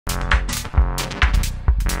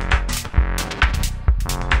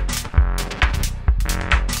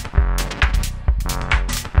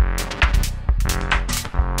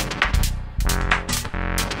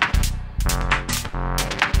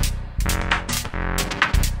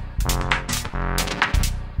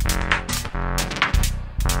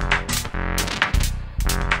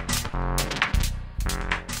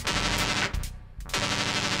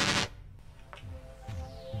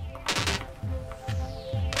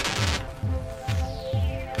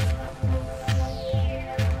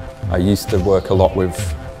I used to work a lot with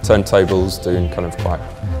turntables, doing kind of quite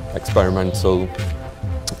experimental,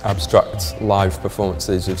 abstract live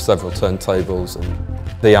performances with several turntables. And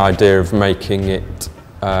the idea of making it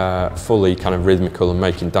fully kind of rhythmical and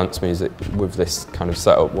making dance music with this kind of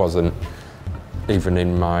setup wasn't even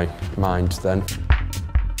in my mind then.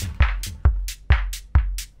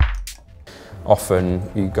 Often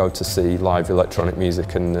you go to see live electronic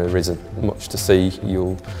music and there isn't much to see.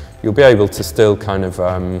 You'll be able to still kind of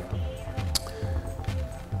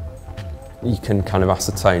you can kind of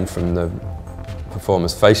ascertain from the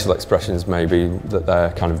performers' facial expressions maybe that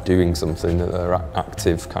they're kind of doing something, that they're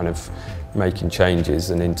active, kind of making changes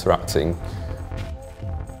and interacting.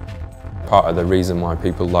 Part of the reason why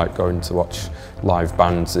people like going to watch live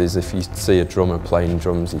bands is if you see a drummer playing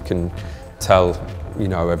drums, you can tell, you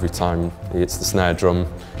know, every time he hits the snare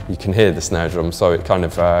drum, you can hear the snare drum, so it kind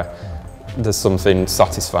of, there's something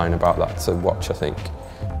satisfying about that to watch, I think.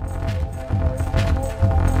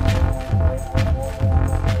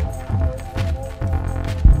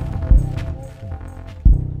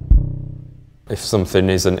 If something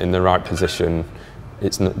isn't in the right position,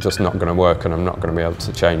 it's just not going to work and I'm not going to be able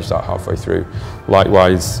to change that halfway through.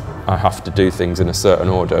 Likewise, I have to do things in a certain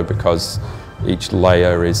order because each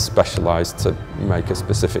layer is specialised to make a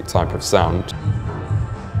specific type of sound.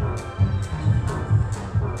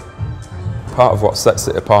 Part of what sets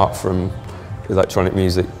it apart from electronic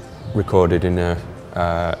music recorded in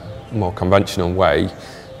a more conventional way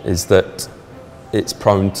is that it's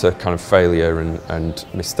prone to kind of failure and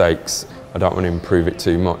mistakes. I don't want to improve it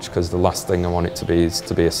too much because the last thing I want it to be is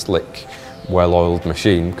to be a slick, well-oiled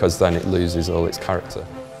machine, because then it loses all its character.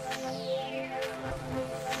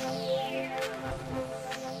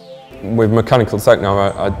 With mechanical techno,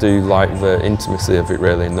 I do like the intimacy of it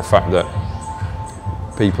really, and the fact that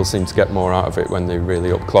people seem to get more out of it when they're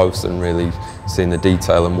really up close and really seeing the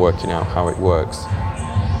detail and working out how it works.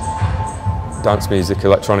 Dance music,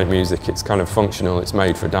 electronic music, it's kind of functional, it's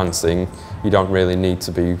made for dancing. You don't really need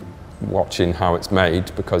to be watching how it's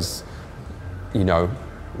made because, you know,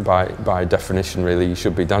 by definition really you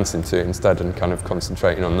should be dancing to it instead and kind of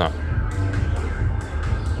concentrating on that.